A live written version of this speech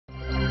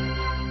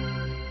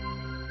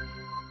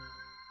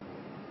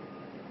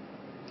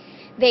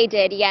They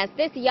did, yes.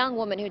 This young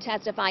woman who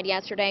testified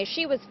yesterday,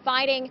 she was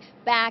fighting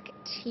back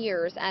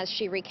tears as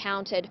she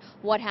recounted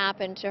what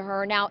happened to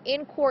her. Now,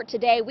 in court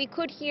today, we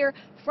could hear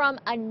from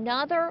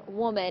another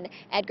woman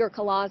Edgar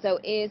Collazo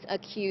is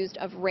accused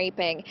of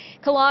raping.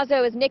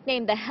 Collazo is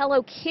nicknamed the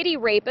Hello Kitty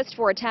rapist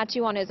for a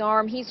tattoo on his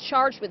arm. He's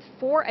charged with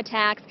 4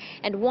 attacks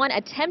and 1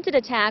 attempted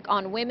attack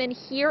on women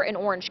here in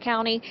Orange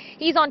County.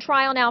 He's on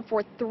trial now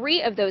for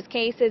 3 of those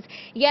cases.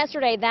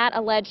 Yesterday, that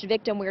alleged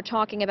victim we were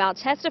talking about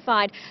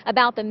testified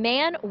about the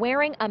man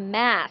wearing a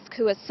mask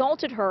who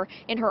assaulted her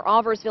in her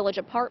Auvers Village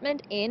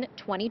apartment in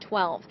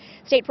 2012.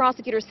 State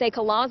prosecutors say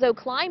Collazo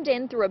climbed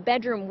in through a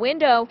bedroom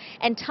window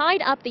and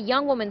tied up the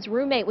young woman's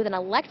roommate with an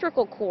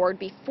electrical cord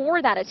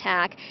before that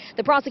attack.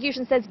 The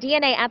prosecution says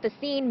DNA at the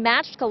scene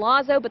matched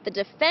Collazo, but the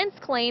defense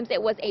claims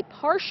it was a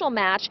partial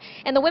match,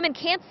 and the women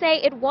can't say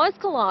it was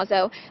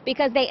Collazo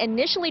because they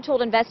initially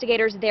told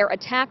investigators their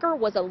attacker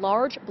was a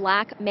large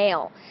black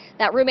male.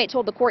 That roommate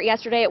told the court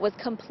yesterday it was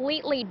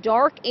completely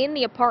dark in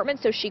the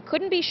apartment, so she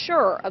couldn't be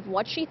sure of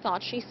what she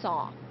thought she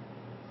saw.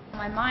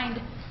 My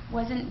mind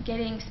wasn't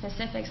getting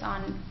specifics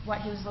on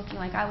what he was looking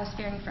like. I was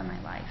fearing for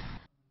my life.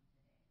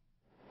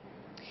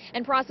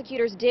 And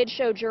prosecutors did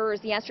show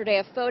jurors yesterday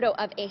a photo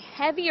of a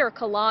heavier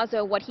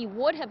Collazo, what he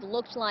would have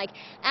looked like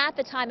at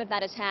the time of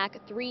that attack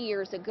 3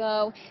 years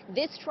ago.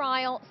 This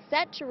trial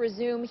set to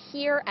resume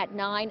here at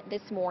 9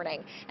 this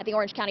morning. At the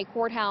Orange County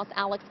Courthouse,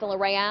 Alex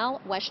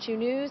Villarreal, WESH 2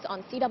 News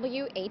on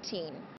CW 18.